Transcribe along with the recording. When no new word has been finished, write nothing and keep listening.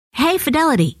Hey,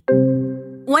 Fidelity.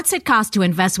 What's it cost to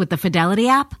invest with the Fidelity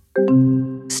app?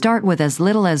 Start with as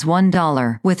little as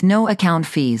 $1 with no account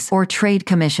fees or trade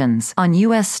commissions on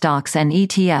U.S. stocks and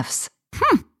ETFs.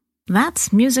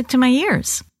 That's music to my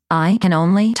ears. I can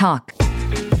only talk.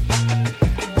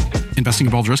 Investing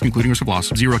involves risk, including risk of loss.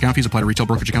 Zero account fees apply to retail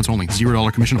brokerage accounts only.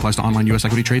 $0 commission applies to online U.S.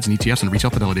 equity trades and ETFs and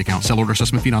retail Fidelity accounts. Sell order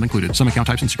assessment fee not included. Some account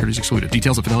types and securities excluded.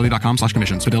 Details at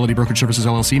fidelity.com/commissions. Fidelity Brokerage Services,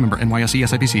 LLC, member NYSE,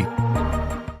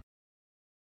 SIPC.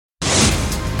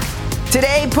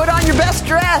 Today, put on your best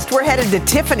dress. We're headed to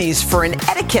Tiffany's for an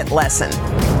etiquette lesson.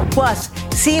 Plus,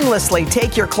 seamlessly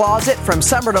take your closet from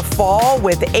summer to fall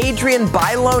with Adrienne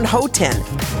Bailon-Houghton.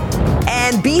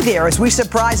 And be there as we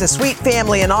surprise a sweet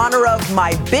family in honor of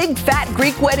my big fat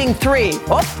Greek wedding 3.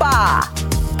 Oppa!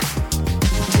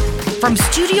 From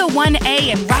Studio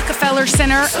 1A in Rockefeller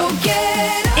Center,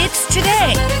 it's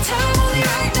Today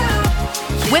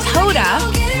with Hoda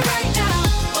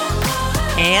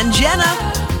and Jenna.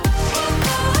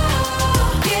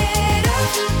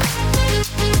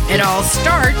 It all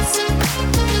starts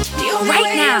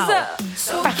right now.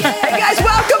 Hey guys,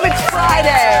 welcome. It's Friday.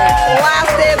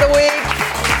 Last day of the week.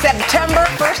 September,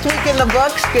 first week in the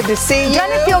books. Good to see you.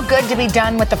 Doesn't it feel good to be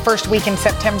done with the first week in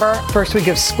September? First week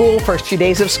of school, first few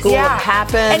days of school. Yeah. It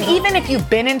happened. And even if you've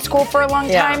been in school for a long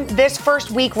time, this first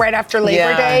week right after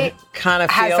Labor Day kind of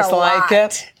has feels a like lot.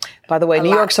 it. By the way, New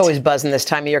York's always buzzing this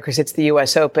time of year because it's the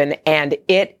U.S. Open, and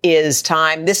it is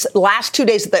time. This last 2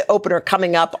 days of the Open are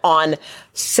coming up on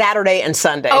Saturday and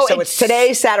Sunday. So it's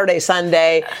today, Saturday,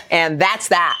 Sunday, and that's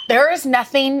that. There is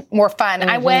nothing more fun. Mm-hmm.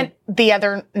 I went the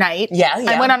other night. Yeah.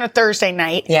 I went on a Thursday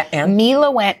night. Yeah, and? Mila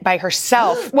went by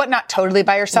herself. Well, not totally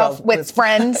by herself, with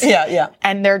friends.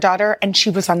 And their daughter, and she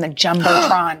was on the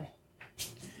Jumbotron.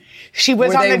 She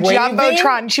was on the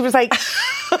Jumbotron. She was like...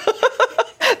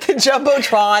 The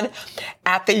Jumbotron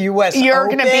at the U.S. You're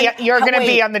Open. gonna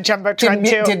be on the Jumbotron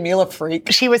too. Did Mila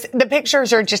freak? She was. The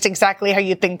pictures are just exactly how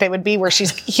you think they would be, where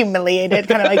she's humiliated,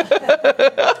 kind of like.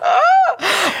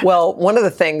 Well, one of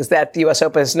the things that the U.S.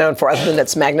 Open is known for, other than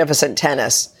its magnificent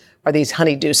tennis, are these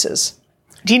honeydeuces.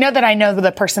 Do you know that I know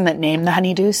the person that named the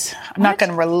honeydews? I'm not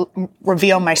going to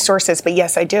reveal my sources, but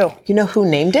yes, I do. You know who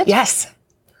named it? Yes.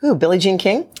 Who, Billie Jean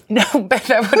King? No, but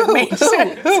that would have made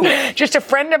sense. Who? Just a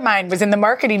friend of mine was in the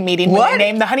marketing meeting when they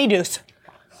named the honeydews.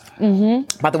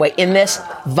 Mm-hmm. By the way, in this,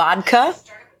 vodka,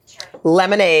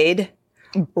 lemonade,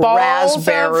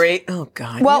 raspberry. Oh,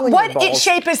 God. Well, what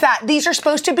shape is that? These are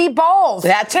supposed to be balls.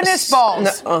 That's tennis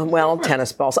balls. No,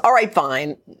 tennis balls. All right,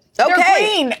 fine. Okay. They're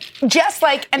green,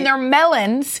 and they're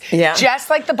melons, just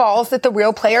like the balls that the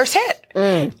real players hit.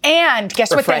 And guess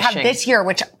what they have this year,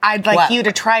 which I'd like you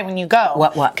to try when you go.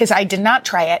 What? Because I did not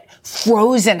try it.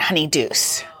 Frozen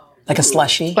honeydews. Like a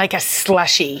slushie? Like a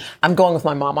slushie. I'm going with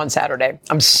my mom on Saturday.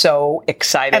 I'm so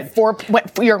excited.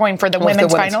 You're going for the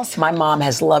women's finals? My mom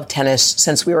has loved tennis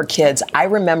since we were kids. I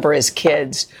remember as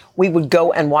kids, we would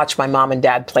go and watch my mom and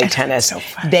dad play tennis. So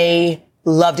fun. They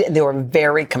loved it, and they were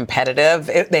very competitive.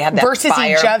 They had that versus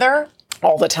fire each other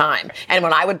all the time. And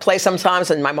when I would play sometimes,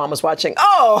 and my mom was watching,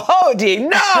 Hody,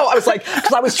 no! I was like,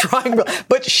 because I was trying,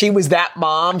 but she was that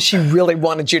mom. She really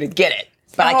wanted you to get it.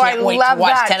 But I can't wait to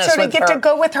watch tennis with her. So to get to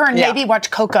go with her and maybe watch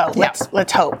Coco.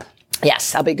 Let's hope.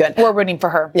 Yes, that'll be good. We're rooting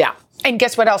for her. Yeah. And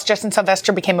guess what else? Justin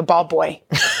Sylvester became a ball boy.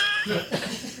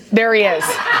 There he is.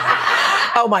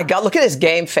 Oh, my God. Look at his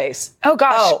game face. Oh,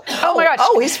 gosh. Oh my gosh.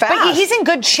 Oh, he's fast. But he's in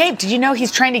good shape. Did you know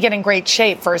he's trying to get in great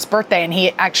shape for his birthday? And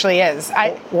he actually is.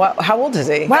 How old is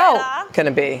he? Wow. Going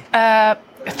to be?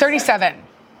 37.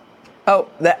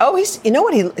 He's, you know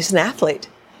what? He's an athlete.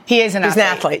 He is an athlete. He's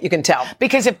an athlete. You can tell.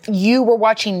 Because if you were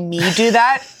watching me do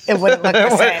that, it wouldn't look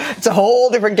the same. It's a whole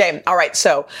different game. All right.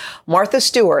 So Martha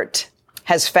Stewart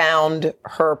has found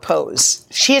her pose.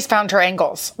 She has found her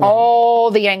angles. Mm-hmm.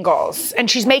 All the angles. And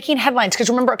she's making headlines. Because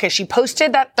remember, she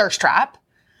posted that thirst trap,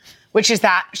 which is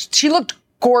that she looked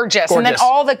gorgeous. And then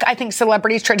all the, I think,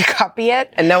 celebrities tried to copy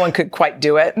it. And no one could quite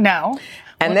do it. No.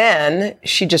 And then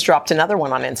she just dropped another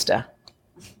one on Insta.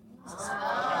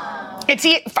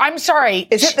 I'm sorry.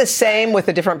 Is it the same with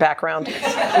a different background?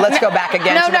 Let's go back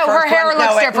again to the first one. Her hair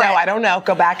looks different. No, I don't know.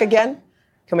 Go back again.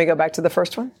 Can we go back to the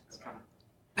first one?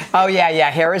 Oh, yeah.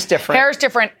 Hair is different. Hair is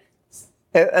different.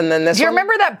 And then this Do you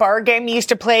remember that bar game you used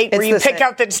to play where you pick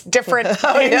out the different things?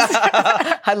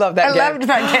 I love that game. I loved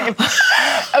that game.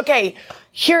 Okay,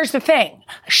 here's the thing.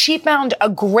 She found a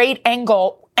great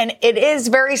angle, and it is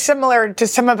very similar to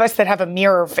some of us that have a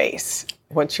mirror face.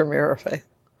 What's your mirror face?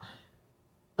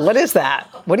 What is that?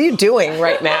 What are you doing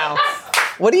right now?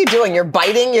 What are you doing? You're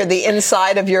biting? You're the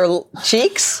inside of your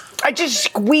cheeks? I just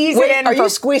squeeze it in. Are you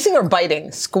squeezing or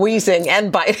biting? Squeezing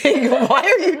and biting. Why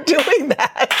are you doing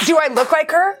that? Do I look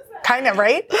like her? Kind of,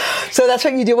 right? So that's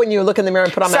what you do when you look in the mirror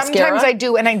and put on mascara? Sometimes I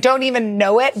do, and I don't even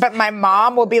know it, but my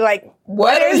mom will be like,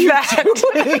 what is that?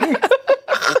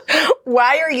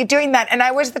 Why are you doing that? And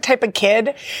I was the type of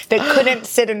kid that couldn't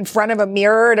sit in front of a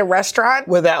mirror at a restaurant.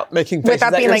 Without making faces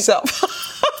at yourself.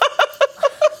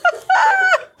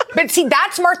 But see,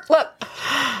 that's more, look.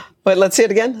 Wait, let's see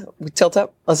it again. We tilt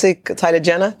up. Let's see, tie to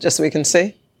Jenna, just so we can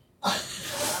see.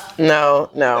 No,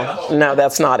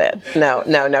 that's not it. No.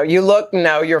 You're looking.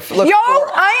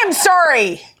 I am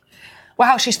sorry.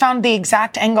 Wow, she's found the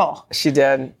exact angle. She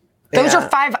did. Those are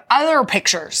 5 other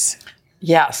pictures.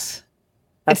 Yes.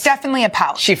 It's definitely a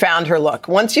pout. She found her look.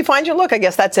 Once you find your look, I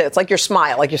guess that's it. It's like your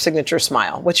smile, like your signature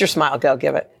smile. What's your smile? Go,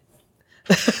 give it.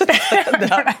 You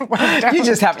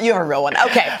have a real one.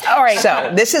 Okay. All right.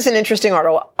 So this is an interesting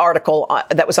article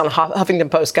that was on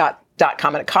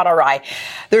HuffingtonPost.com, and it caught our eye.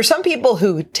 There are some people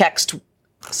who text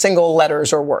single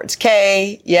letters or words.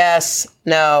 K, yes,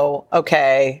 no,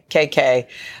 okay, KK.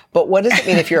 But what does it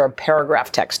mean if you're a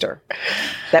paragraph texter?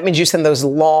 That means you send those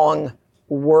long,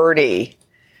 wordy,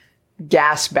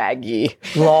 gas baggy,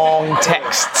 long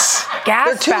texts.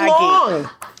 They're too long.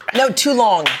 No, too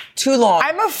long.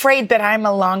 I'm afraid that I'm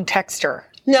a long texter.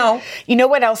 No. You know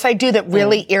what else I do that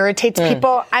really irritates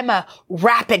people? I'm a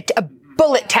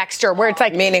bullet texter where it's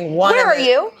like, meaning one. Where are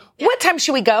you? Yeah. What time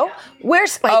should we go?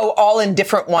 Where's like? Oh, all in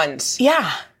different ones.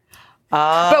 Yeah.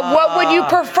 But what would you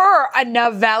prefer? A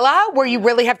novella where you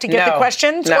really have to get the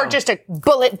questions, or just a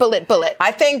bullet?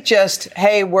 I think just,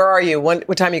 hey, where are you?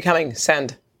 What time are you coming?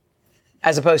 Send.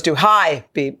 As opposed to, hi,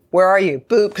 beep, where are you?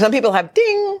 Boop. Because some people have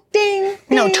ding, ding,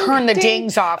 no, ding, turn the ding.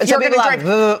 dings off. And some people have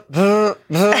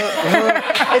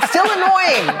It's still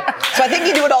annoying. So I think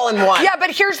you do it all in one. Yeah,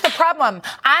 but here's the problem.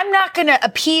 I'm not going to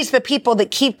appease the people that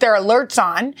keep their alerts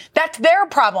on. That's their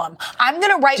problem. I'm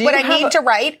going to write what I need to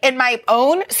write in my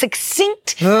own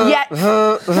succinct, yet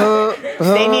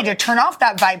they need to turn off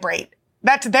that vibrate.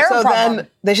 That's their problem. Then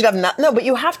they should have no, but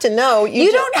you have to know.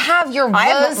 You don't have your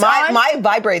buzz on. My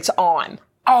vibrate's on.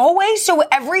 Always? So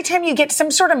every time you get some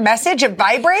sort of message, it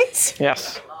vibrates?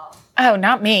 Yes. Oh,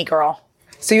 not me, girl.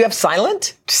 So you have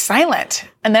silent? Silent.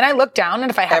 And then I look down,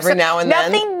 and if I have every now and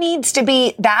then? Nothing needs to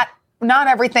be that. Not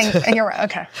everything. And you're right.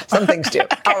 Okay. Some things do.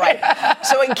 Okay. All right.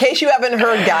 So in case you haven't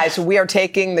heard, guys, we are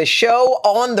taking the show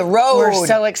on the road. We're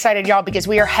so excited, y'all, because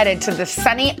we are headed to the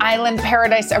sunny island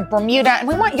paradise of Bermuda, and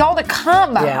we want y'all to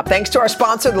come. Yeah. Thanks to our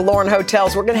sponsor, the Lauren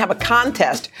Hotels. We're going to have a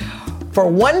contest for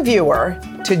one viewer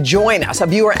to join us, a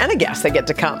viewer and a guest. They get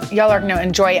to come. Y'all are going to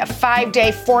enjoy a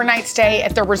 5-day, 4-night stay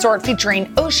at the resort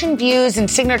featuring ocean views and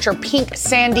signature pink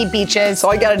sandy beaches. So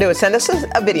all you got to do is send us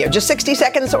a video, just 60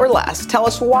 seconds or less. Tell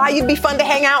us why you'd be fun to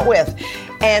hang out with.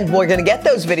 And we're going to get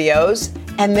those videos,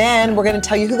 and then we're going to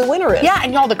tell you who the winner is. Yeah,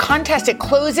 and y'all, the contest, it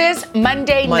closes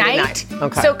Monday night.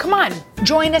 Okay. So come on,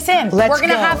 join us in. We're going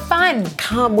to have fun.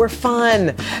 Come, we're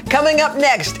fun. Coming up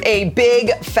next, a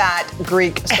big, fat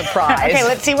Greek surprise. Okay,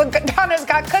 let's see what Donna's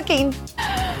got cooking.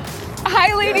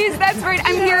 Hi, ladies. That's right.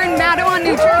 I'm here in Matawan,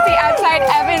 New Jersey, outside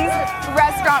Evan's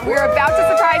restaurant. We're about to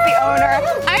surprise the owner.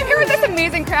 I'm here with this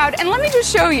amazing crowd, and let me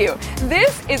just show you.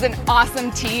 This is an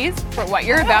awesome tease for what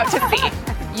you're about to see.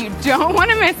 You don't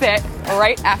want to miss it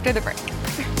right after the break. I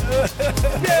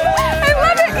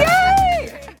love it.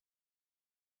 Yay!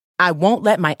 I won't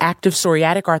let my active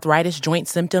psoriatic arthritis joint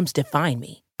symptoms define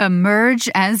me. Emerge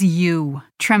as you.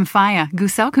 Tremfya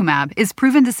guselkumab is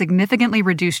proven to significantly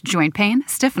reduce joint pain,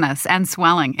 stiffness, and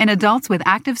swelling in adults with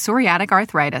active psoriatic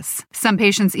arthritis. Some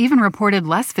patients even reported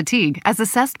less fatigue as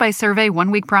assessed by survey 1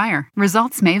 week prior.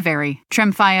 Results may vary.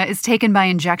 Tremfya is taken by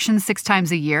injection 6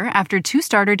 times a year after 2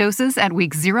 starter doses at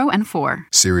weeks 0 and 4.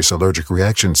 Serious allergic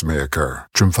reactions may occur.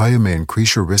 Tremfya may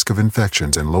increase your risk of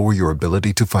infections and lower your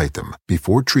ability to fight them.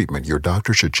 Before treatment, your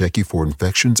doctor should check you for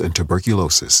infections and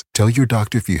tuberculosis. Tell your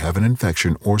doctor if you have an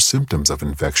infection or symptoms of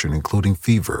infection, including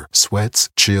fever, sweats,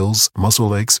 chills,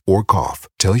 muscle aches, or cough.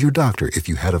 Tell your doctor if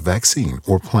you had a vaccine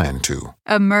or plan to.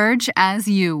 Emerge as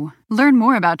you. Learn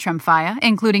more about Tremfya,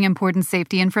 including important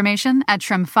safety information, at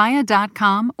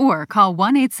tremfya.com or call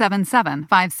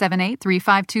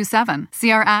 1-877-578-3527.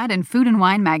 See our ad in Food and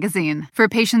Wine magazine. For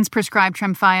patients prescribed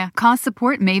Tremfya, cost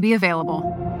support may be available.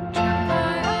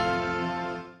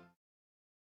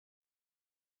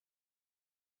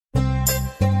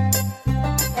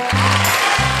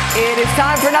 It is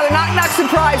time for another Knock Knock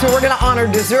surprise where we're going to honor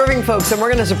deserving folks, and we're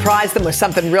going to surprise them with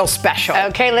something real special.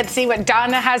 Okay, let's see what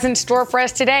Donna has in store for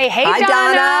us today. Hey, Hi,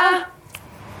 Donna.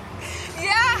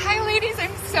 Yeah, hi, ladies.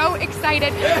 I'm so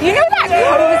excited. You know that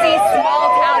cozy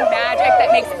small town magic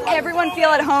that makes everyone feel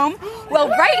at home? Well,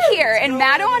 right here in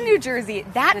Matawan, New Jersey,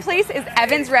 that place is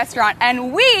Evan's Restaurant,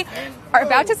 and we are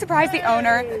about to surprise the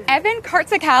owner, Evan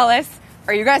Kartsakalis.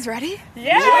 Are you guys ready?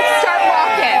 Yeah! Let's start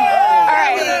walking. All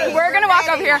right, we're going to walk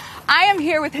over here. I am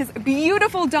here with his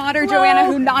beautiful daughter, Joanna,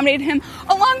 who nominated him,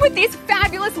 along with these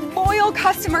fabulous, loyal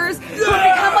customers who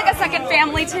have become like a second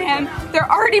family to him. They're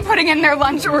already putting in their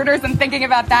lunch orders and thinking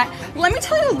about that. Let me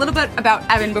tell you a little bit about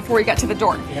Evan before we get to the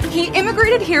door. He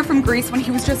immigrated here from Greece when he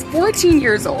was just 14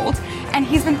 years old, and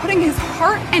he's been putting his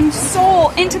heart and soul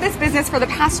into this business for the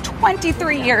past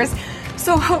 23 years.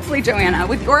 So hopefully, Joanna,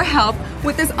 with your help,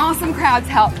 with this awesome crowd's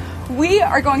help, we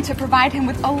are going to provide him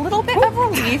with a little bit of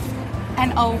relief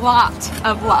and a lot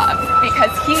of love,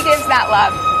 because he gives that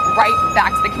love right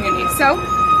back to the community. So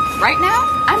right now,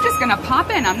 I'm just gonna pop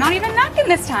in. I'm not even knocking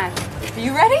this time. Are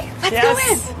you ready? Let's go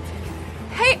in.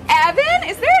 Hey, Evan,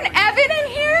 is there an Evan in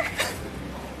here?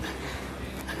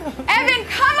 Evan,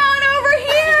 come on over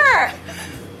here.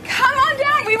 Come on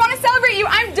down. We want to celebrate you.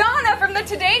 I'm Donna from the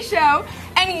Today Show,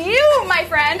 and you, my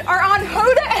friend, are on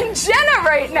Hoda and Jenna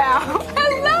right now.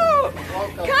 Hello.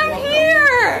 Come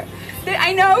here.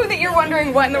 I know that you're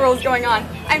wondering what in the world is going on.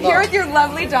 I'm here with your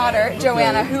lovely daughter,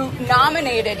 Joanna, who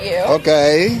nominated you.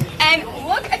 Okay. And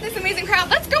look at this amazing crowd.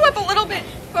 Let's go up a little bit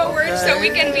forward so we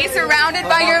can be surrounded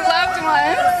by your loved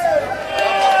ones.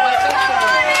 Come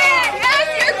on in.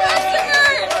 Yes, your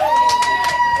customers.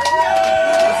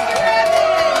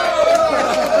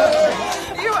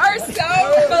 You are so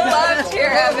beloved here,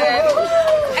 Evan.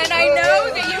 And I know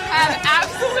that you have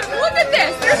absolute... Look at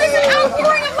this. There's just an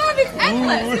outpouring of love. It's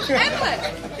endless. It's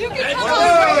endless. You can come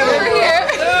on over here.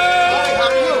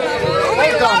 We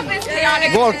love this chaotic...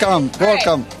 Welcome.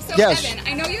 So Yes. Evan,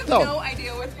 I know you have no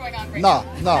idea what's going on right now.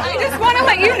 No. I just want to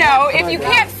let you know, if you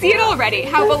can't see it already,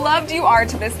 how beloved you are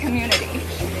to this community.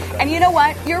 And you know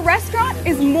what? Your restaurant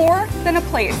is more than a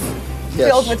place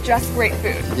filled with just great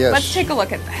food. Yes. Let's take a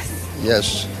look at this.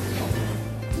 Yes.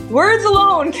 Words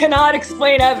alone cannot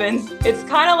explain Evan. It's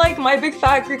kind of like My Big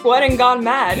Fat Greek Wedding gone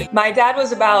mad. My dad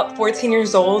was about 14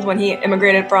 years old when he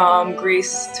immigrated from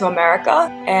Greece to America,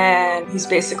 and he's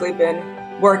basically been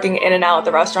working in and out of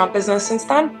the restaurant business since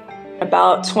then.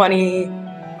 About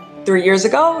 23 years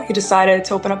ago, he decided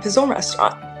to open up his own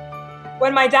restaurant.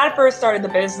 When my dad first started the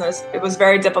business, it was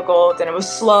very difficult and it was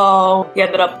slow. He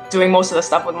ended up doing most of the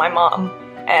stuff with my mom.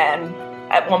 And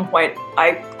at one point,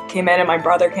 I came in and my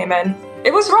brother came in.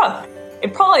 It was rough.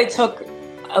 It probably took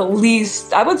at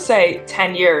least, I would say,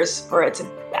 10 years for it to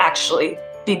actually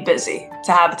be busy,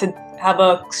 to have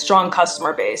a strong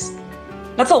customer base.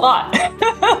 That's a lot.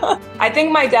 I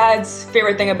think my dad's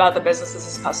favorite thing about the business is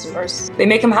his customers. They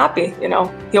make him happy, you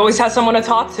know. He always has someone to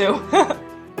talk to.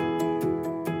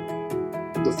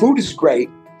 The food is great,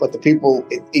 but the people,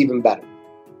 even better.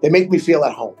 They make me feel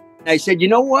at home. I said, you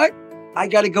know what? I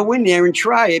got to go in there and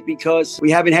try it because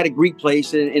we haven't had a Greek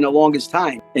place in the longest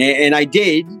time. And I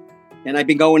did. And I've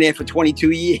been going there for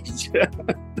 22 years.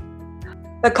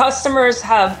 The customers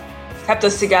have kept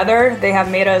us together. They have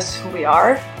made us who we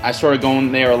are. I started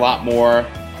going there a lot more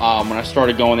when I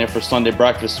started going there for Sunday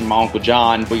breakfast with my Uncle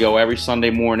John. We go every Sunday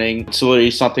morning. It's literally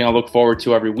something I look forward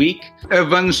to every week.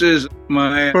 Evans is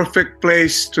my perfect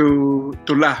place to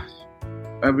laugh.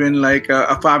 I've been like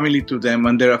a family to them,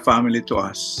 and they're a family to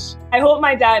us. I hope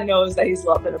my dad knows that he's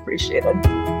loved and appreciated.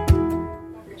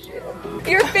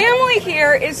 Your family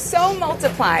here is so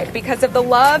multiplied because of the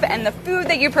love and the food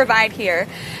that you provide here.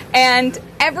 And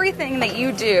everything that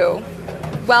you do,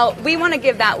 well, we want to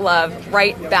give that love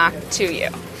right back to you.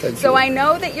 So I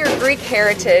know that your Greek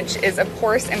heritage is, of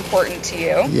course, important to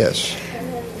you. Yes.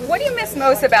 What do you miss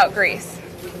most about Greece?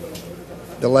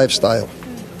 The lifestyle.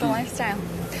 The lifestyle.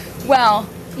 Well,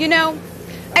 you know,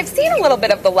 I've seen a little bit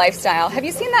of the lifestyle. Have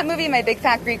you seen that movie, My Big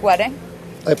Fat Greek Wedding?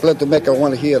 I plan to make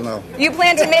one here now. You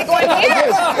plan to make one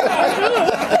here?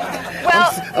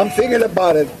 Well, I'm thinking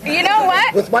about it. You know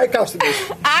what? With my customers.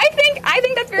 I think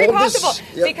that's very possible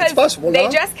because possible, they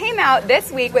just came out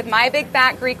this week with My Big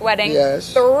Fat Greek Wedding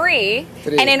 3.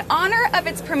 And in honor of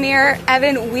its premiere,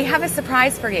 Evan, we have a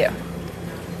surprise for you.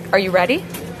 Are you ready?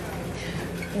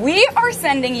 We are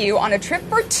sending you on a trip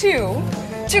for 2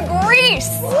 to Greece.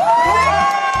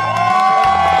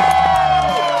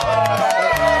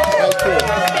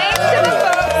 Thanks to the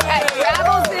folks at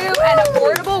Travel Zoo and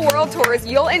Affordable World Tours,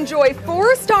 you'll enjoy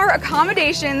 4-star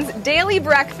accommodations, daily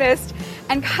breakfast,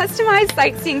 and customized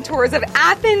sightseeing tours of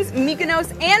Athens,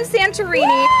 Mykonos, and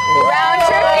Santorini.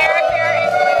 Round-trip airfare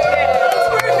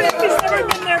included. He's never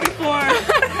been there before.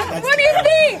 What do you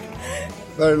think?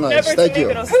 Very nice. Thank you.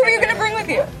 Who are you going to bring with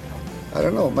you? I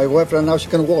don't know. My wife right now, she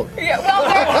can walk. Yeah, well,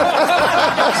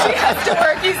 she has to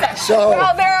work, you said. So,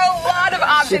 well, there are a lot of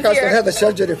options she has here. to have the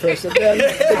surgery first, and then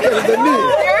take care of the knee.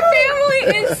 Your family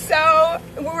is so...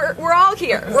 We're all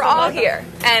here. We're all here.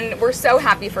 And we're so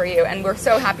happy for you, and we're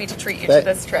so happy to treat you to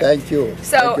this trip. Thank you.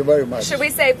 So, thank you very much. Should we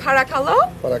say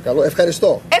Parakalo? Parakalo.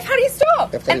 Ευχαριστώ. Ευχαριστώ.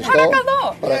 And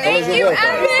Parakalo. Thank you,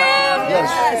 Evan. Yes.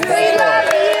 We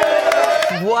love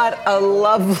you. What a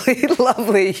lovely,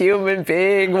 lovely human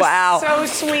being. Wow. So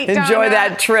sweet, Donna. Enjoy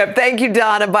that trip. Thank you,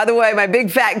 Donna. By the way, my Big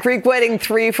Fat Greek Wedding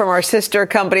 3 from our sister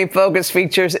company Focus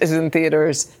Features is in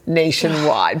theaters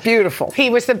nationwide. Beautiful. He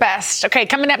was the best. Okay,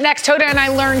 coming up next, Hoda and I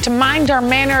learn to mind our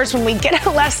manners when we get a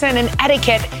lesson in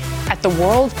etiquette at the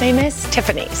world-famous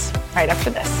Tiffany's. Right after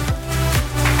this.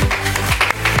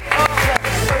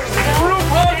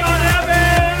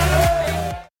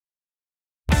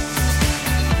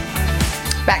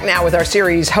 Back now with our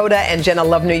series, Hoda and Jenna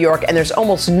Love New York, and there's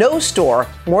almost no store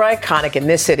more iconic in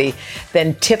this city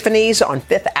than Tiffany's on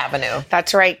Fifth Avenue.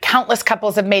 That's right. Countless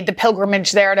couples have made the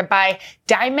pilgrimage there to buy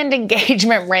diamond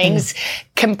engagement rings,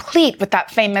 complete with that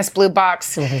famous blue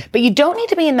box. But you don't need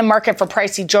to be in the market for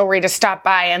pricey jewelry to stop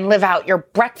by and live out your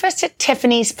breakfast at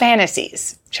Tiffany's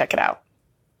fantasies. Check it out.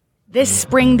 This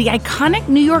spring, the iconic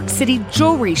New York City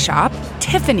jewelry shop,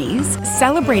 Tiffany's,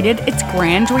 celebrated its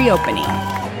grand reopening.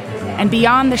 And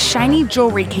beyond the shiny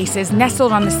jewelry cases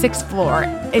nestled on the 6th floor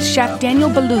is Chef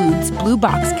Daniel Boulud's Blue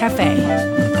Box Cafe.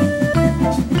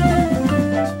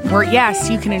 Where, yes,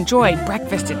 you can enjoy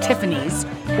breakfast at Tiffany's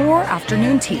or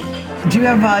afternoon tea. Do you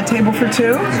have a table for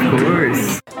two? Of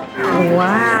course.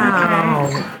 Wow.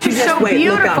 She's so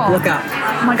beautiful. Look up.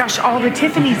 Oh my gosh, all the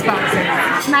Tiffany's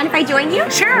boxes. Mind if I join you?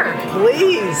 Sure.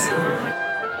 Please.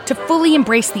 To fully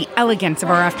embrace the elegance of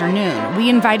our afternoon, we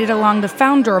invited along the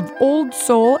founder of Old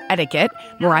Soul Etiquette,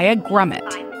 Mariah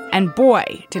Grummett. And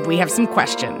boy, did we have some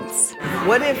questions.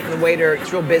 What if the waiter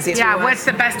is real busy? Yeah, what's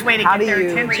the best way to get their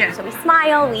attention? So we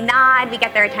smile, we nod, we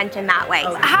get their attention that way.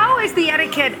 How is the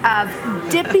etiquette of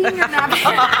dipping your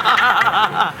napkin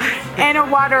in a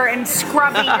water and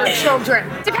scrubbing your children?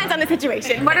 Depends on the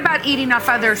situation. What about eating off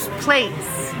others'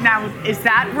 plates? Now, is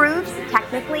that rude?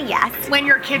 Technically, yes. When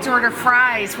your kids order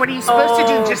fries, what are you supposed to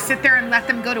do? Just sit there and let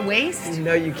them go to waste?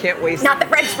 No, you can't waste. Not the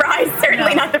French fries.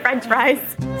 Certainly not the French fries.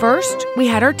 First, we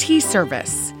had our tea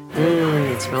service.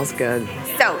 It smells good.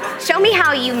 So, show me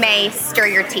how you may stir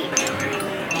your tea.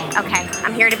 Okay,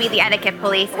 I'm here to be the etiquette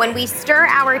police. When we stir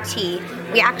our tea,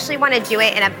 we actually want to do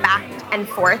it in a back and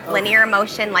forth linear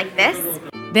motion like this.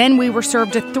 Then we were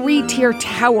served a 3-tier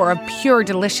tower of pure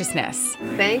deliciousness.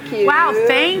 Thank you. Wow,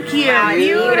 thank you. Wow,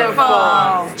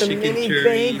 beautiful. The mini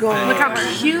bagel. Look how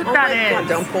cute that is. God,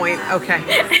 don't point. Okay.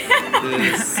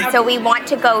 So we want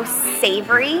to go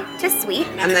savory to sweet.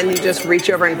 And then you just reach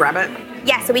over and grab it?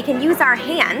 Yeah, so we can use our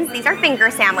hands. These are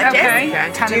finger sandwiches.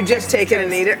 Okay. Do you just take it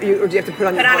and eat it, or do you have to put it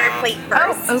on your plate? Put on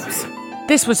our plate first. Oh, oops.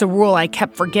 This was a rule I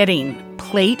kept forgetting.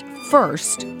 Plate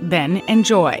first, then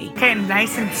enjoy. Okay,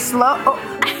 nice and slow. Oh.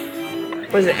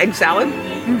 What is it, egg salad?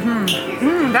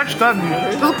 That's good.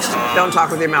 Oops. Don't talk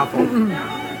with your mouth full.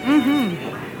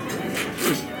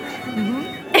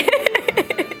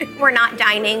 We're not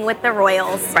dining with the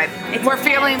royals. Right. We're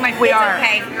feeling like we are.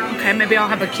 Okay. Okay, maybe I'll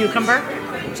have a cucumber.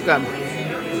 It's good.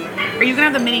 Are you going to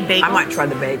have the mini bagel? I might try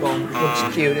the bagel. Looks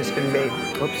cute. It's going to be.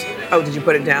 Whoops. Oh, did you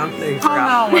put it down? No, you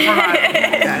forgot. Oh, no, I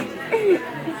forgot.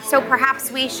 Okay. So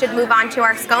perhaps we should move on to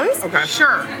our scones. Okay.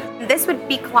 Sure. This would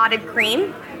be clotted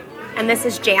cream, and this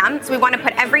is jam. So we want to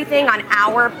put everything on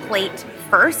our plate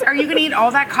first. Are you going to eat all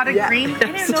that cottage cream? I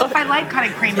didn't know if I like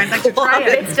cottage cream. I'd like to try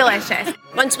it. It's delicious.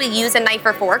 Once we use a knife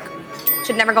or fork, it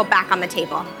should never go back on the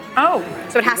table. Oh.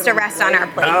 So it has to rest on our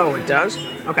plate. Oh, it does?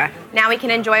 Okay. Now we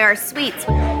can enjoy our sweets.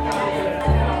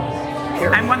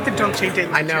 I want the dolce de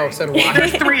leche. I know, so do I.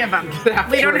 There's 3 of them.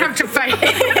 We don't have to fight.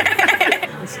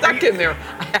 I'm stuck in there.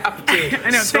 I have to.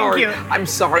 I know, sorry. thank you. I'm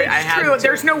sorry, I had True, to.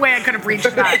 there's no way I could have reached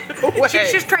that. No way.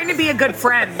 She's just trying to be a good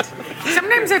friend.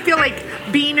 Sometimes I feel like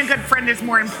being a good friend is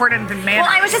more important than manners.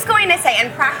 Well, I was just going to say,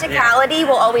 and practicality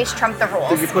will always trump the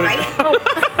rules, right?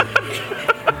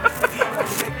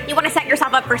 You want to set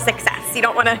yourself up for success. You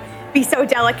don't want to be so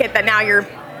delicate that now you're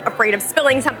afraid of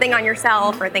spilling something on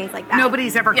yourself or things like that.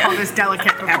 Nobody's ever called us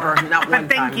delicate before. Ever, not one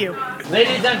But thank time. you.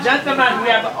 Ladies and gentlemen, we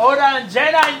have Hoda and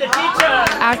Jenna in the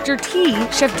kitchen. After tea,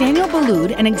 Chef Daniel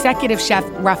Boulud and Executive Chef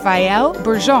Raphael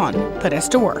Bourgeon put us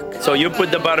to work. So you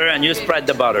put the butter and you spread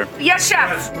the butter. Yes,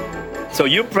 chef. So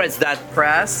you press that.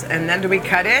 Press, and then do we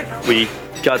cut it? We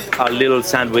cut a little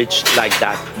sandwich like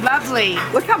that. Lovely.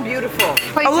 Look how beautiful.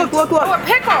 Plates Oh, look. Oh, a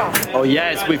pickle. Oh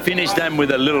yes, we finish them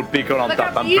with a little pickle on Look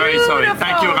top. how I'm very sorry. beautiful,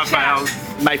 Thank you, Chef. Raphael.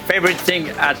 My favorite thing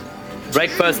at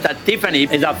breakfast at Tiffany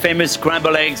is our famous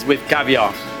scrambled eggs with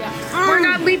caviar. We're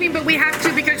not leaving, but we have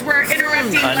to because we're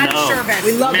interrupting lunch service.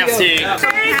 We love Merci. you.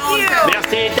 Thank you.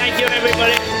 Merci. Thank you,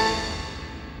 everybody.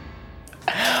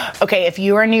 Okay, if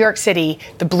you are in New York City,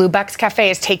 the Blue Bucks Cafe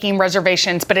is taking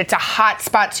reservations, but it's a hot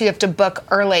spot, so you have to book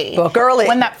early. Book early.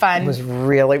 Wasn't that fun? It was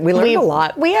really, we learned a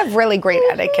lot. We have really great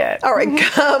etiquette. All right,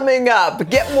 coming up,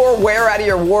 get more wear out of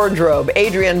your wardrobe.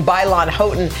 Adrienne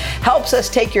Bailon-Houghton helps us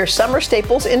take your summer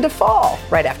staples into fall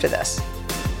right after this.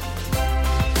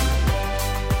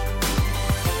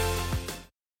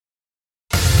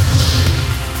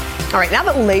 All right, now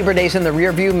that Labor Day's in the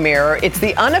rearview mirror, it's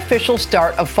the unofficial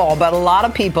start of fall, but a lot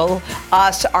of people,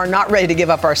 us, are not ready to give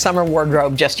up our summer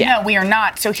wardrobe just yet. No, we are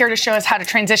not. So here to show us how to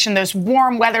transition those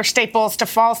warm weather staples to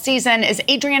fall season is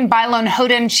Adrienne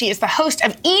Bailon-Houghton. She is the host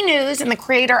of E! News and the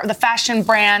creator of the fashion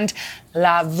brand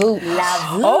Voute.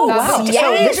 Oh, wow.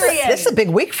 Yes. So this is a big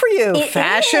week for you.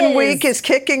 Fashion Week is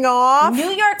kicking off.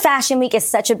 New York Fashion Week is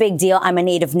such a big deal. I'm a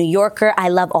native New Yorker. I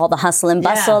love all the hustle and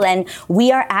bustle. And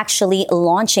we are actually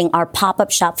launching our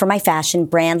pop-up shop for my fashion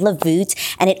brand, Voute.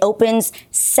 And it opens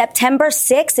September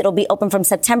 6th. It'll be open from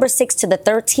September 6th to the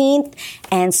 13th.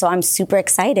 And so I'm super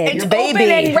excited. It's open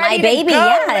and ready my baby, to go.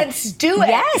 yeah. Let's do it.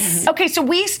 Yes. Okay, so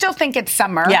we still think it's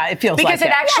summer. Yeah, it feels because like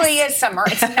it actually is summer.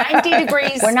 It's 90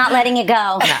 degrees. We're not letting it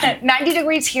go. 90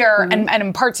 degrees here and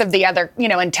in parts of the other,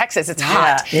 in Texas, it's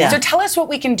hot. Yeah. So tell us what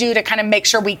we can do to kind of make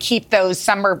sure we keep those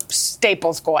summer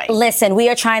staples going. Listen, we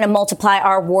are trying to multiply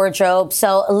our wardrobe.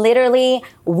 So literally,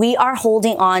 we are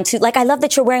holding on to, I love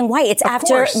that you're wearing white. It's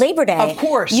after Labor Day. Of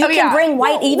course. You can bring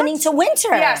white evening to winter.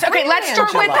 Yes. Okay, let's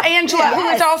start with Angela, who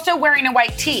is also wearing a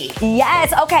white tee.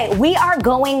 Yes. Okay, we are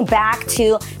going back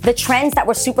to the trends that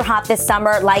were super hot this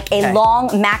summer, like a long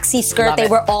maxi skirt. Love they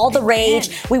it. were all the rage.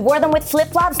 We wore them with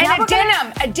flip-flops. And Now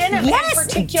a denim yes, in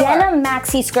particular. Denim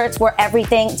maxi skirts were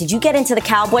everything. Did you get into the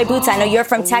cowboy boots? I know you're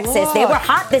from Texas. They were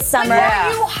hot this summer.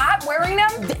 Were you hot wearing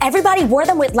them? Everybody wore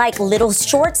them with little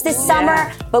shorts this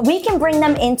summer, but we can bring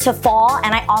them into fall.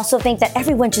 And I also think that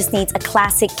everyone just needs a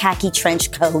classic khaki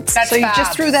trench coat. So you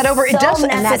just threw that over. It does in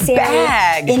that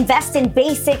bag. Invest in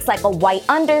basics like a white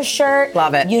undershirt.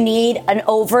 Love it. You need an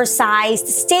oversized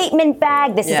statement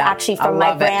bag. This is actually from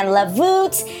my brand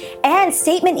Voute. And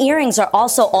statement earrings are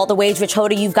also all the rage, which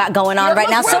Hoda you've got going on right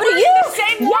now. So do you.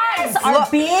 Yes, our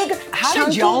big how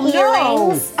chunky did y'all know?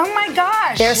 earrings. Oh my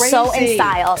gosh. They're so in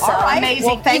style. So All right. amazing.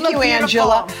 Well, thank you,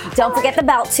 Angela. Don't forget the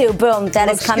belt too. Boom. That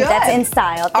is coming. Good. That's in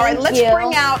style. All right, Thank let's you.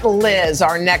 bring out Liz,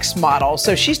 our next model.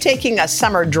 So she's taking a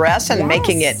summer dress and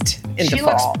making it into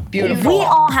fall. Beautiful. We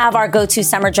all have our go-to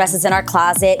summer dresses in our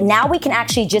closet. Now we can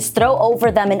actually just throw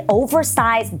over them an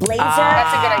oversized blazer.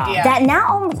 That's a good idea. That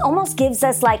now almost gives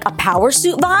us like a power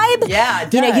suit vibe. Yeah,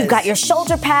 it You know, does. you've got your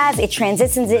shoulder pads. It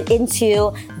transitions it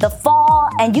into the fall,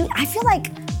 and I feel like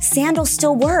sandals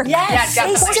still work. Yes, they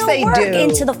of course still they work do.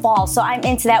 into the fall. So I'm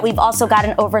into that. We've also got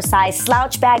an oversized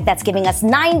slouch bag that's giving us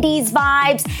 90s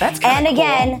vibes. That's kinda and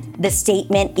again, the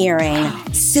statement earring.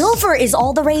 Silver is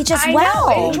all the rage as I well.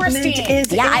 know, interesting.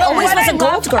 Yeah, I always what was I a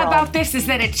gold love girl. about this is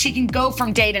that she can go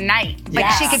from day to night. Like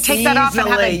Yes. she could take that off and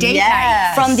have a Easily, date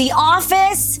yes. From the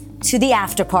office to the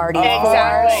after party.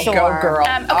 Exactly. For Go, sure. girl.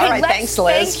 Okay, All right, thanks,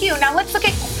 Liz. Thank you. Now let's look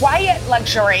at quiet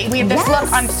luxury. We have this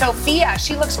look on Sophia.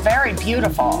 She looks very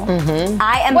beautiful.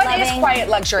 I am What loving is quiet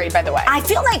luxury, by the way? I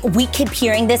feel like we keep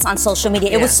hearing this on social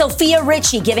media. It was Sophia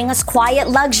Richie giving us quiet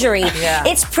luxury. Yeah.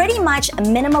 It's pretty much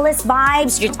minimalist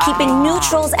vibes. You're keeping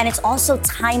neutrals, and it's also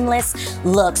timeless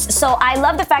looks. So I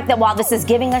love the fact that while this is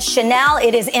giving us Chanel,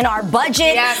 it is in our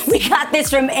budget. Yes. We got this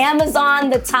from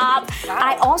Amazon, the top.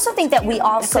 I also think that we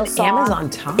also saw Amazon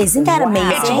top. Isn't that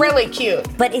amazing? It's really cute.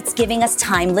 But it's giving us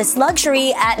timeless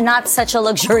luxury at not such a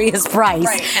luxurious price.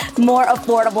 Right. More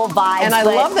affordable vibes. And I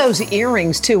but love those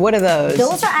earrings, too. What are those?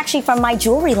 those are actually from my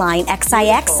jewelry line,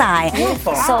 XIXI.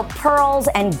 Beautiful. So pearls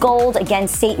and gold, again,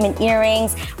 statement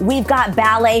earrings. We've got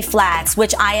ballet flats,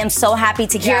 which I am so happy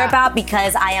to hear about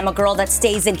because I am a girl that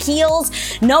stays in heels.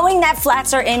 Knowing that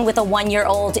flats are in with a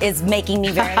 1-year-old is making me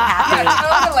very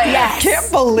happy. Totally. Yes.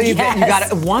 Can't believe it. You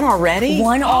got one already?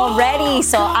 One already.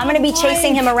 So I'm going to be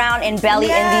chasing him around in in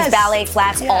these ballet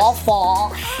flats all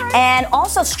fall. And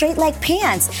also straight leg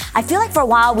pants. I feel like for a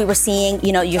while we were seeing,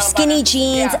 your skinny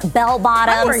jeans, bell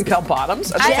bottoms. I'm wearing bell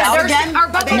bottoms. Are they Yeah, out they're- again?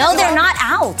 No, they're not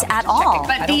out at all.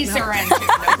 But these are in.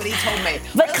 Nobody told me.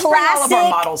 But Let's bring all of our classic,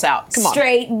 models out. Come on.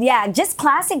 straight, just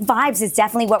classic vibes is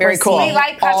definitely what Very we're cool. seeing. We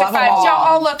like classic All of them vibes. all. Y'all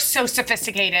all look so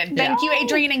sophisticated. Thank you,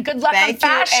 Adrienne, and good luck on Thank you,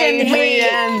 Fashion Week.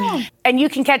 Adrienne. And you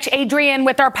can catch Adrienne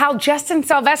with our pal Justin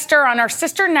Sylvester on our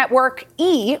sister network,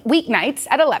 E! Weeknights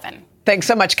at 11. Thanks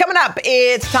so much. Coming up,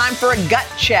 it's time for a gut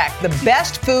check. The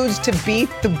best foods to beat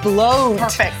the bloat.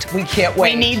 Perfect. We can't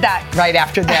wait. We need that. Right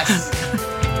after this.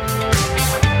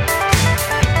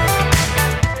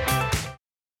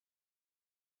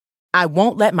 I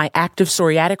won't let my active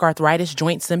psoriatic arthritis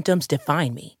joint symptoms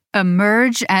define me.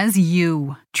 Emerge as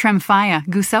you. Tremfya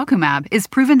guselkumab is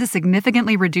proven to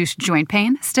significantly reduce joint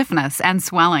pain, stiffness, and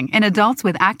swelling in adults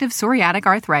with active psoriatic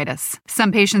arthritis.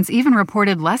 Some patients even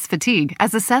reported less fatigue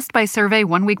as assessed by survey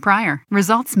 1 week prior.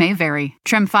 Results may vary.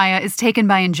 Tremfya is taken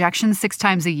by injection 6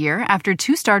 times a year after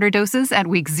 2 starter doses at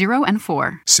weeks 0 and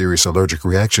 4. Serious allergic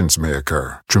reactions may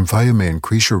occur. Tremfya may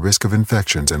increase your risk of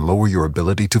infections and lower your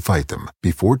ability to fight them.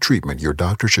 Before treatment, your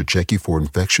doctor should check you for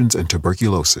infections and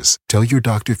tuberculosis. Tell your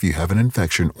doctor if you have an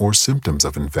infection or symptoms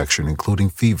of infection, including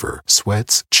fever,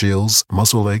 sweats, chills,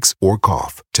 muscle aches, or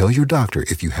cough. Tell your doctor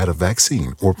if you had a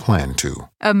vaccine or plan to.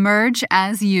 Emerge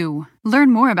as you. Learn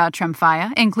more about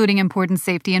Tremfya, including important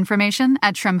safety information,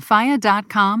 at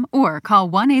tremfya.com or call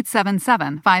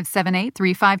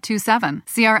 1-877-578-3527.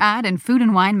 See our ad in Food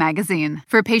and Wine magazine.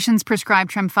 For patients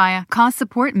prescribed Tremfya, cost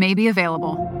support may be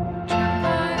available.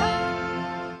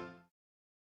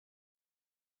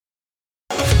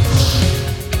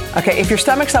 Okay, if your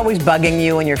stomach's always bugging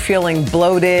you and you're feeling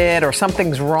bloated or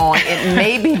something's wrong, it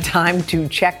may be time to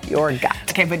check your gut.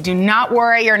 Okay, but do not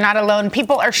worry, you're not alone.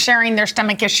 People are sharing their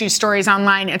stomach issue stories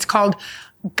online. It's called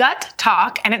Gut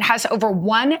Talk, and it has over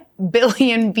 1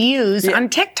 billion views on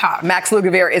TikTok. Max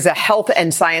Lugavere is a health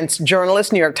and science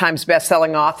journalist, New York Times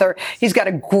bestselling author. He's got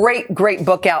a great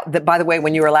book out that, by the way,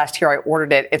 when you were last here, I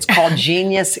ordered it. It's called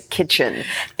Genius Kitchen.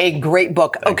 A great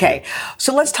book. Okay,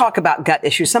 so let's talk about gut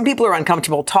issues. Some people are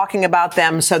uncomfortable talking about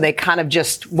them, so they kind of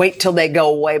just wait till they go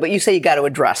away. But you say you got to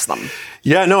address them.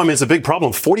 Yeah, no, I mean, it's a big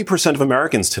problem. 40% of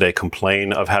Americans today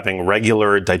complain of having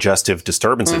regular digestive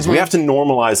disturbances. We have to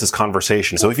normalize this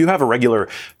conversation. So if you have a regular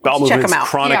bowel movements,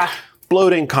 chronic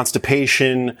bloating,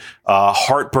 constipation,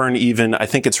 heartburn even, I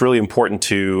think it's really important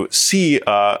to see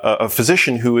a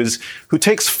physician who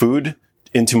takes food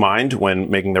into mind when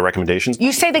making their recommendations.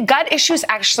 You say the gut issues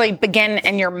actually begin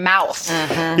in your mouth.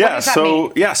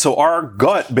 So our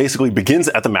gut basically begins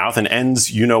at the mouth and ends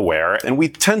you know where, and we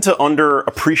tend to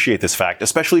underappreciate this fact,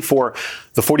 especially for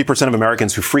the 40% of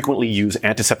Americans who frequently use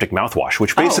antiseptic mouthwash,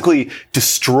 which basically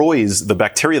destroys the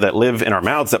bacteria that live in our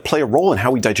mouths that play a role in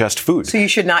how we digest food. So you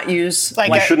should not use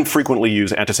you shouldn't frequently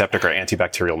use antiseptic or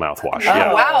antibacterial mouthwash.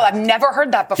 Wow, I've never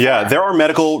heard that before. Yeah, there are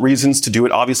medical reasons to do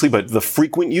it, obviously, but the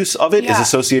frequent use of it is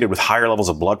associated with higher levels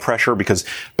of blood pressure because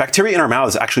bacteria in our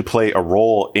mouths actually play a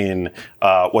role in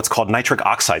what's called nitric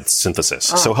oxide synthesis.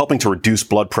 So helping to reduce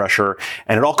blood pressure,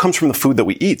 and it all comes from the food that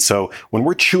we eat. So when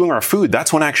we're chewing our food,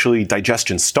 that's when actually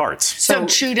digestion starts. So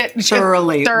chewed it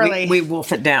thoroughly. We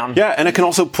wolf it down. Yeah, and it can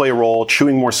also play a role,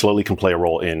 chewing more slowly can play a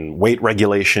role in weight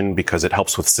regulation because it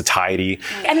helps with satiety.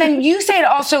 And then you say it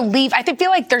also I feel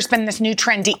like there's been this new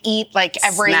trend to eat like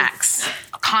every snacks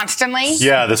constantly.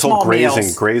 Yeah, this whole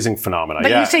grazing phenomena.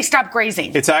 But you say stop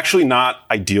grazing. It's actually not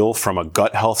ideal from a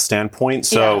gut health standpoint.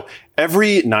 So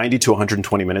every 90 to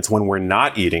 120 minutes when we're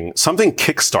not eating, something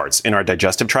kickstarts in our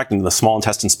digestive tract, in the small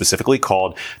intestine specifically,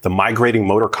 called the migrating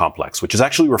motor complex, which is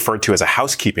actually referred to as a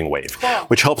housekeeping wave,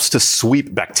 which helps to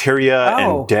sweep bacteria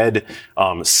and dead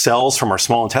cells from our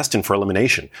small intestine for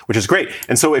elimination, which is great.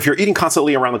 And so if you're eating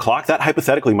constantly around the clock, that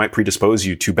hypothetically might predispose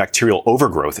you to bacterial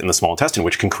overgrowth in the small intestine,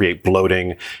 which can create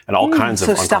bloating and all kinds of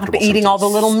uncomfortable stop eating all the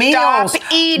little meals.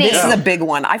 Stop eating. This is a big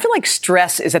one. I feel like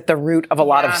stress is at the root of a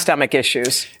lot of stomach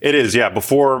issues. It is, yeah.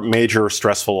 Before major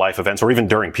stressful life events, or even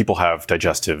during, people have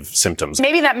digestive symptoms.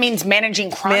 Maybe that means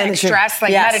managing chronic stress,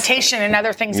 like meditation and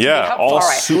other things can be helpful. All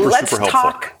right. super Let's helpful.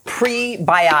 talk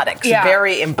prebiotics.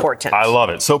 Very important. I love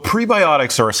it. So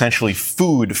prebiotics are essentially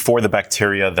food for the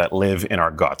bacteria that live in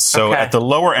our guts. So at the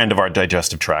lower end of our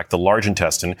digestive tract, the large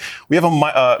intestine, we have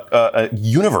a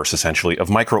universe essentially of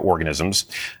microorganisms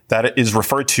that is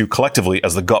referred to collectively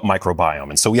as the gut microbiome.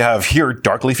 And so we have here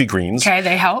dark leafy greens. Okay,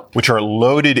 they help. Which are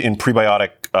loaded in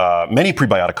many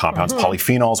prebiotic compounds,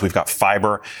 polyphenols. We've got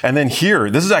fiber. And then here,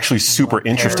 this is actually super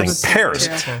interesting. Pears.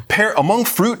 Among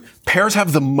fruit, pears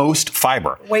have the most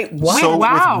fiber. Wait, what? So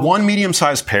with one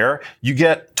medium-sized pear, you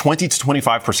get 20 to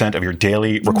 25% of your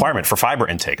daily requirement for fiber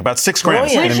intake, about 6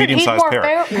 grams in a medium-sized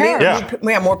pear.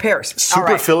 We have more pears.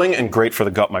 Super filling and great for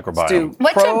the gut microbiome.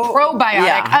 What's a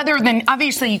probiotic? Other than,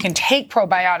 obviously, you can take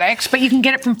probiotics, but you can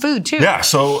get it from food, too. Yeah,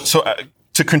 so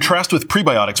To contrast with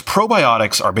prebiotics,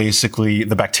 probiotics are basically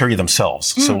the bacteria themselves.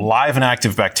 So live and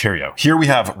active bacteria. Here we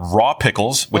have raw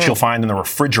pickles, which you'll find in the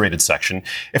refrigerated section.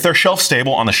 If they're shelf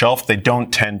stable on the shelf, they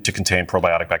don't tend to contain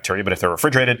probiotic bacteria. But if they're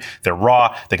refrigerated, they're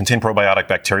raw, they contain probiotic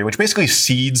bacteria, which basically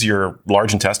seeds your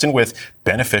large intestine with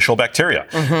beneficial bacteria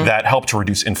that help to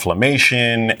reduce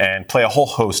inflammation and play a whole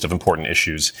host of important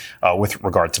issues with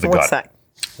regard to the gut. What's that?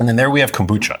 And then there we have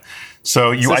kombucha.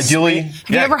 So you ideally... Have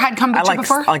you ever had kombucha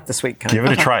before? I like the sweet kind. Give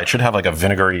it a try. It should have like a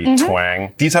vinegary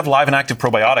twang. These have live and active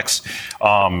probiotics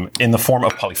in the form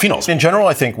of polyphenols. In general,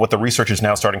 I think what the research is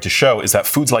now starting to show is that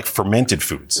foods like fermented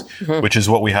foods, which is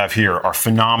what we have here, are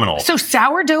phenomenal. So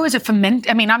sourdough is a ferment...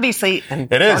 I mean, obviously...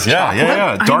 It is,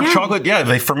 yeah. Dark chocolate,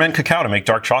 they ferment cacao to make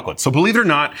dark chocolate. So believe it or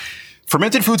not,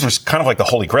 fermented foods are kind of like the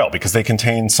holy grail because they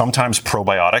contain sometimes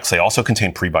probiotics. They also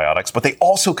contain prebiotics, but they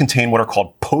also contain what are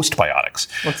called postbiotics.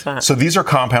 What's that? So these are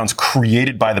compounds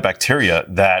created by the bacteria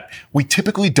that we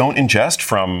typically don't ingest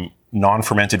from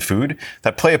non-fermented food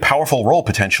that play a powerful role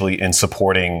potentially in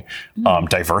supporting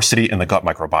diversity in the gut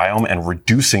microbiome and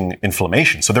reducing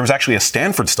inflammation. So there was actually a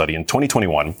Stanford study in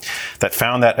 2021 that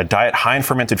found that a diet high in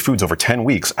fermented foods over 10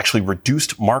 weeks actually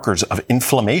reduced markers of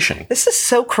inflammation. This is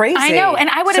so crazy. I know, and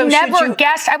I would have never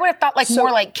guessed. I would have thought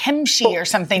more like kimchi or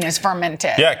something is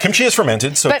fermented. Yeah, kimchi is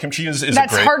fermented, so kimchi is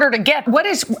that's great. harder to get. What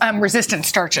is resistant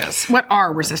starches? What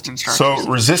are resistant starches?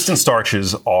 So resistant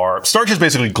starches is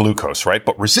basically glucose, right?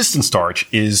 But resistant starch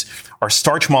are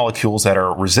starch molecules that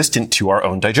are resistant to our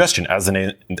own digestion, as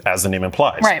the name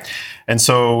implies. Right. And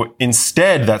so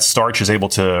instead, that starch is able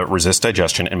to resist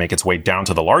digestion and make its way down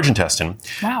to the large intestine,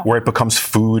 where it becomes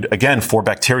food, again, for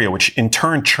bacteria, which in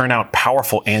turn churn out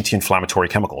powerful anti-inflammatory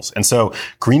chemicals. And so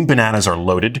green bananas are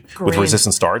loaded with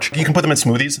resistant starch. You can put them in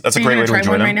smoothies. That's a great way to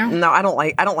enjoy them. Right now? No, I don't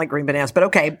like green bananas, but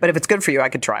okay. But if it's good for you, I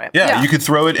could try it. Yeah, you could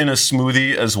throw it in a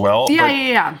smoothie as well.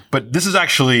 But this is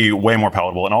actually way more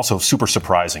palatable and also super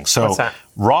surprising. So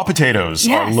raw potatoes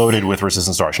are loaded with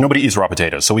resistant starch. Nobody eats raw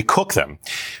potatoes, so we cook them,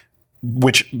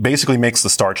 which basically makes the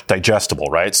starch digestible,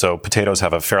 right? So potatoes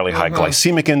have a fairly high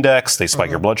glycemic index. They spike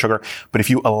your blood sugar. But if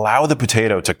you allow the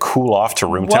potato to cool off to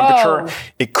room temperature,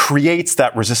 it creates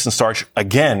that resistant starch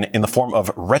again in the form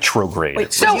of retrograde.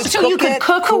 Wait, so you could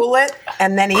cool it,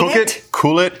 and then eat it?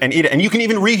 Cool it, and eat it. And you can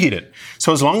even reheat it.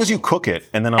 So as long as you cook it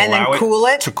and then allow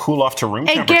it to cool off to room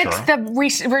temperature. It gets the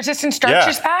resistant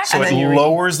starches back? So it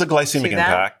lowers the glycemic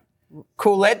impact.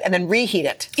 Cool it and then reheat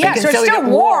it. So it's still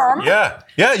warm. Yeah,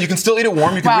 you can still eat it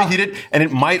warm. You can reheat it. And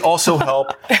it might also help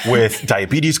with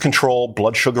diabetes control,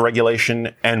 blood sugar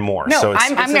regulation, and more. No, so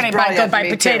I'm going to go buy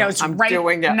potatoes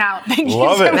right now. Thank you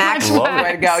so much. Max,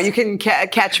 way to go. You can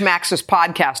catch Max's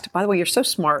podcast. By the way, you're so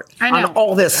smart on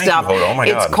all this stuff. You, oh my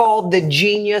God. It's called The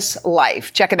Genius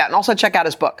Life. Check it out. And also check out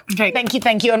his book. Okay,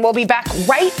 thank you. And we'll be back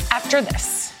right after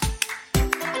this. You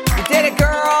did it,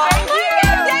 girl. Thank you.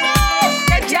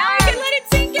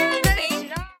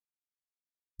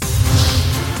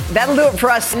 That'll do it for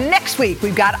us. Next week,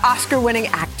 we've got Oscar-winning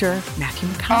actor Matthew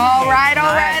McConaughey. All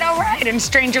right. And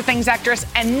Stranger Things actress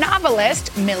and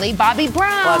novelist Millie Bobby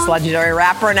Brown. Plus legendary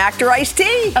rapper and actor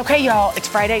Ice-T. Okay, y'all, it's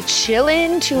Friday. Chill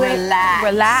into it.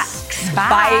 Relax.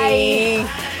 Bye.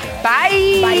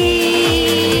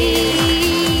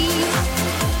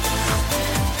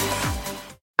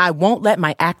 I won't let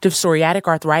my active psoriatic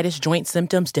arthritis joint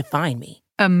symptoms define me.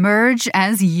 Emerge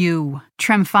as you.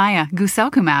 Tremfya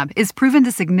guselkumab is proven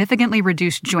to significantly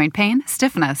reduce joint pain,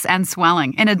 stiffness, and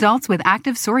swelling in adults with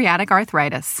active psoriatic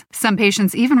arthritis. Some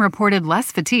patients even reported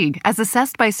less fatigue as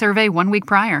assessed by survey 1 week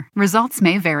prior. Results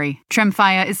may vary.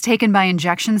 Tremfya is taken by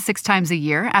injection 6 times a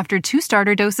year after 2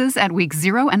 starter doses at weeks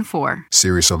 0 and 4.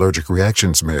 Serious allergic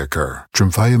reactions may occur.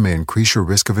 Tremfya may increase your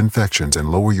risk of infections and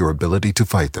lower your ability to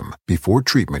fight them. Before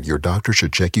treatment, your doctor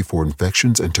should check you for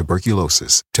infections and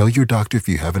tuberculosis. Tell your doctor if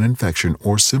you have an infection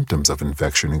or symptoms of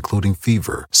infection, including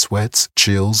fever, sweats,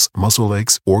 chills, muscle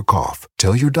aches, or cough.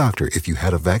 Tell your doctor if you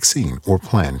had a vaccine or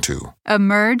plan to.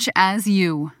 Emerge as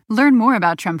you. Learn more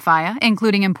about Tremfya,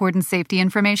 including important safety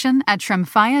information, at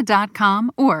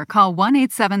tremfya.com or call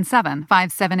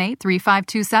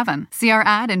 1-877-578-3527. See our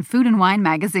ad in Food and Wine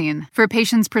magazine. For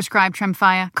patients prescribed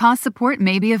Tremfya, cost support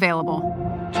may be available.